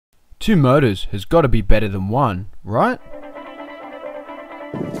Two motors has got to be better than one, right?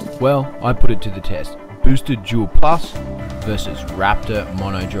 Well, I put it to the test. Boosted Dual Plus versus Raptor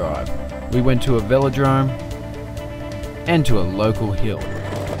Mono Drive. We went to a velodrome and to a local hill.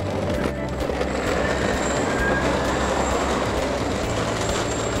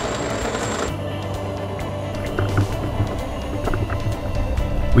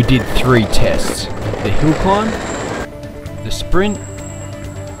 We did 3 tests: the hill climb, the sprint,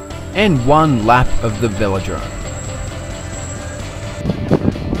 and 1 lap of the velodrome.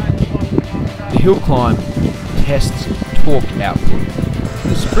 The hill climb tests torque output.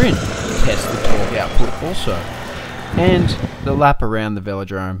 The sprint tests the torque output also. And the lap around the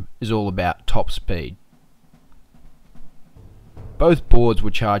velodrome is all about top speed. Both boards were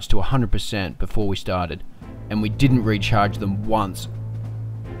charged to 100% before we started, and we didn't recharge them once.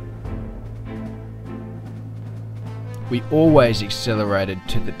 We always accelerated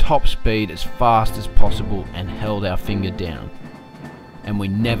to the top speed as fast as possible and held our finger down. And we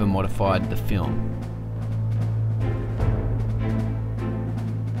never modified the film.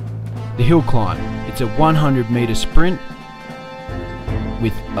 The hill climb. It's a 100-meter sprint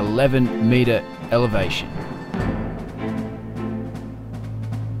with 11-meter elevation.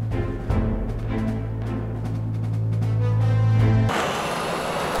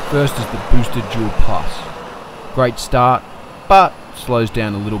 First is the Boosted Dual Plus. Great start, but slows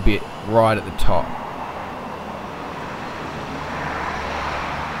down a little bit right at the top.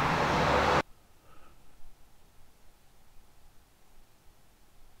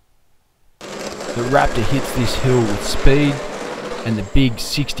 The Raptor hits this hill with speed, and the big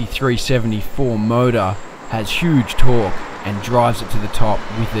 6374 motor has huge torque and drives it to the top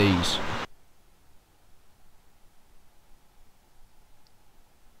with ease.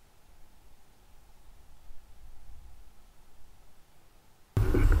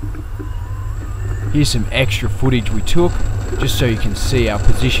 Here's some extra footage we took, just so you can see our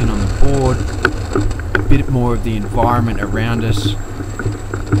position on the board, a bit more of the environment around us,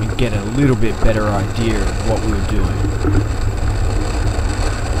 and get a little bit better idea of what we were doing.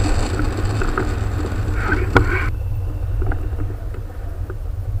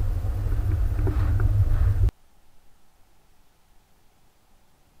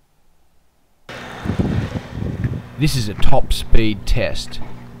 This is a top speed test.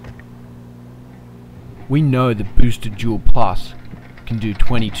 We know the Boosted Dual Plus can do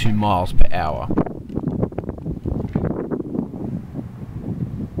 22 miles per hour.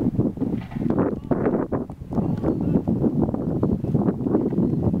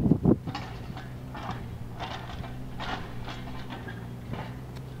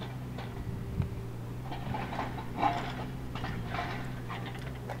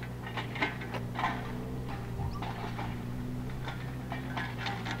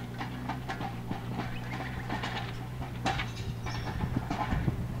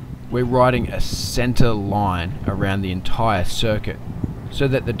 We're riding a center line around the entire circuit, so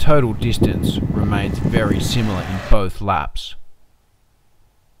that the total distance remains very similar in both laps.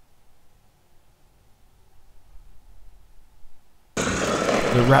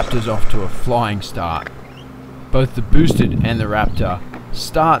 The Raptor's off to a flying start. Both the Boosted and the Raptor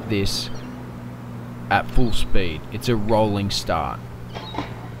start this at full speed. It's a rolling start.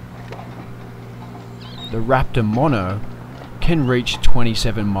 The Raptor Mono can reach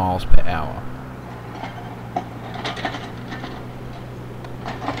 27 miles per hour.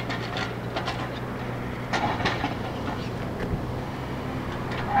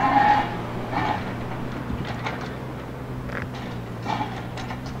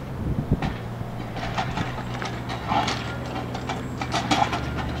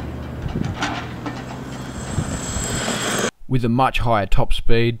 With a much higher top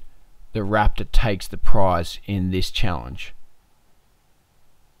speed, the Raptor takes the prize in this challenge.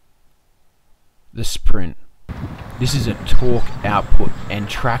 The sprint. This is a torque output and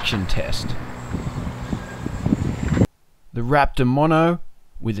traction test. The Raptor Mono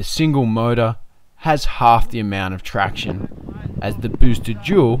with a single motor has half the amount of traction as the Boosted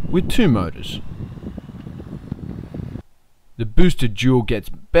Dual with 2 motors. The Boosted Dual gets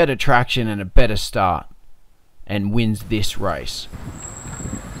better traction and a better start and wins this race.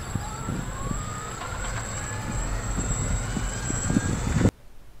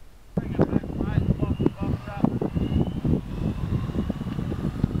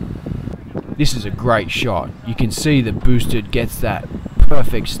 This is a great shot. You can see the Boosted gets that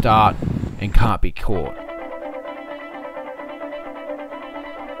perfect start and can't be caught.